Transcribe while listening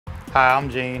Hi, I'm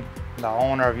Gene, the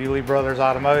owner of Yulee Brothers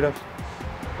Automotive.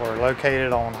 We're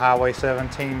located on Highway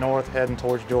 17 North heading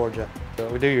towards Georgia.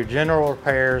 We do your general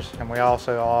repairs, and we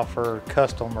also offer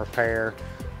custom repair,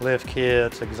 lift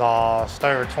kits, exhaust.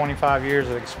 Over 25 years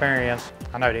of experience,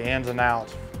 I know the ins and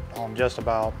outs on just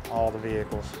about all the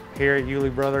vehicles. Here at Yulee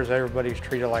Brothers, everybody's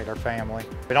treated like their family.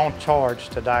 We don't charge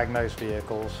to diagnose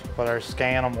vehicles, whether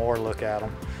scan them or look at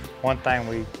them. One thing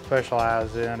we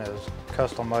specialize in is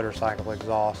custom motorcycle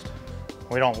exhaust.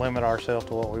 We don't limit ourselves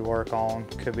to what we work on.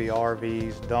 It could be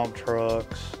RVs, dump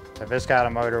trucks. If it's got a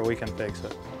motor, we can fix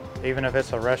it. Even if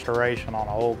it's a restoration on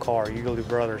an old car, Yulee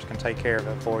Brothers can take care of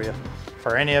it for you.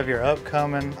 For any of your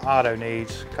upcoming auto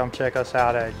needs, come check us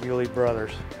out at Yulee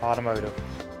Brothers Automotive.